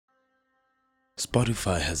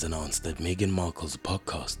Spotify has announced that Meghan Markle's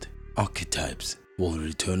podcast, Archetypes, will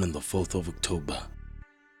return on the 4th of October.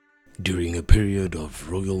 During a period of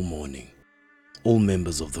royal mourning, all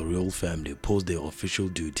members of the royal family paused their official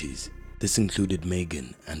duties. This included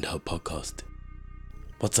Meghan and her podcast.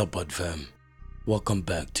 What's up, bud fam? Welcome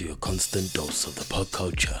back to your constant dose of the pop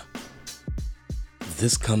culture.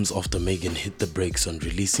 This comes after Meghan hit the brakes on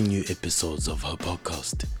releasing new episodes of her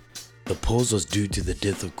podcast. The pause was due to the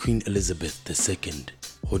death of Queen Elizabeth II,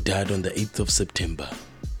 who died on the 8th of September.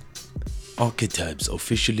 Archetypes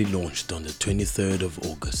officially launched on the 23rd of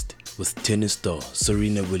August, with tennis star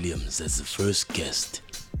Serena Williams as the first guest.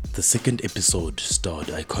 The second episode starred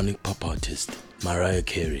iconic pop artist Mariah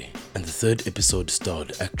Carey, and the third episode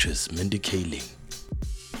starred actress Mindy Kaling.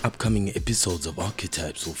 Upcoming episodes of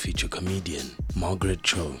Archetypes will feature comedian Margaret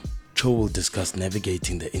Cho. Cho will discuss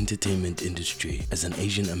navigating the entertainment industry as an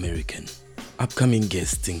Asian American. Upcoming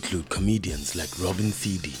guests include comedians like Robin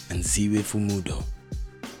Thede and Ziwe Fumudo.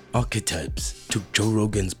 Archetypes took Joe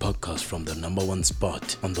Rogan's podcast from the #1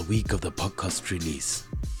 spot on the week of the podcast release.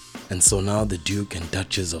 And so now the Duke and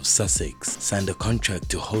Duchess of Sussex signed a contract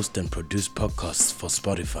to host and produce podcasts for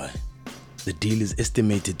Spotify. The deal is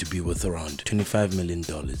estimated to be worth around $25 million.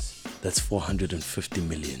 That's 450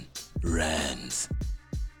 million rands.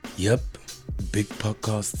 Yep, big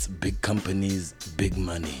podcasts, big companies, big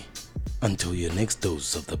money. Until your next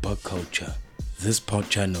dose of the pop culture, this pod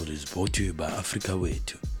channel is brought to you by Africa Way.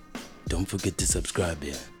 Don't forget to subscribe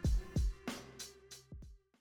here.